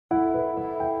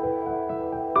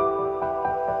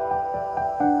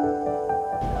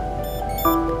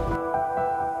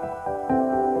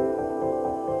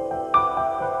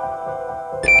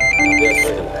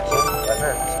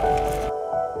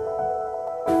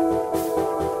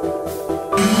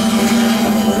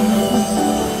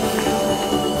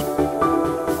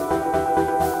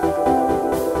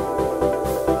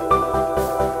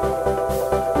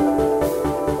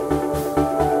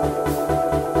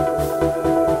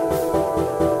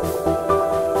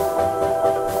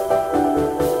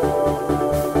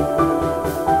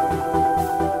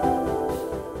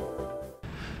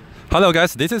Hello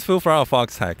guys, this is Phil from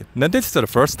Foxtech. Now this is the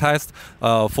first test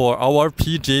for our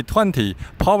PG20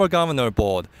 power governor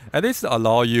board, and this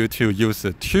allows you to use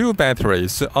two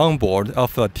batteries on board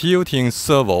of a tilting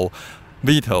servo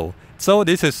VTOL. So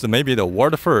this is maybe the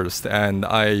world first, and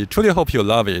I truly hope you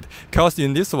love it, because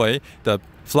in this way the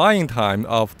flying time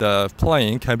of the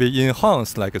plane can be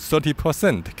enhanced like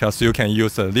 30%, because you can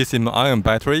use a lithium-ion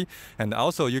battery, and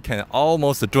also you can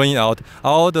almost drain out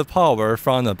all the power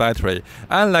from the battery.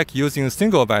 Unlike using a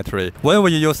single battery, when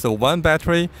we use one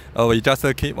battery, we just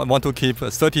want to keep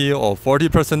 30 or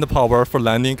 40% power for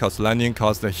landing, because landing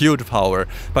costs a huge power.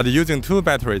 But using two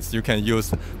batteries, you can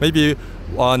use maybe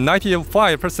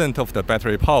 95% of the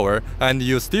battery power, and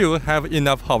you still have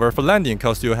enough power for landing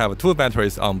because you have two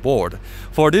batteries on board.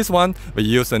 For this one, we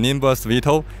use a Nimbus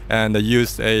VTOL and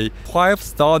use a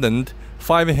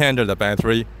 5,500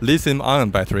 battery, lithium-ion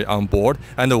battery on board,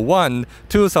 and one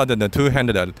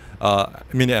 2,200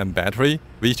 milliamp battery,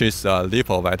 which is a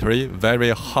Lipo Battery,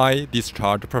 very high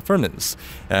discharge performance.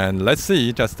 And let's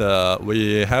see,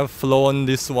 we have flown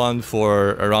this one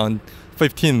for around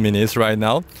 15 minutes right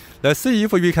now. Let's see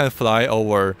if we can fly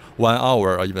over 1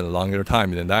 hour or even longer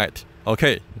time than that.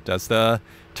 Okay, just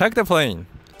check the plane.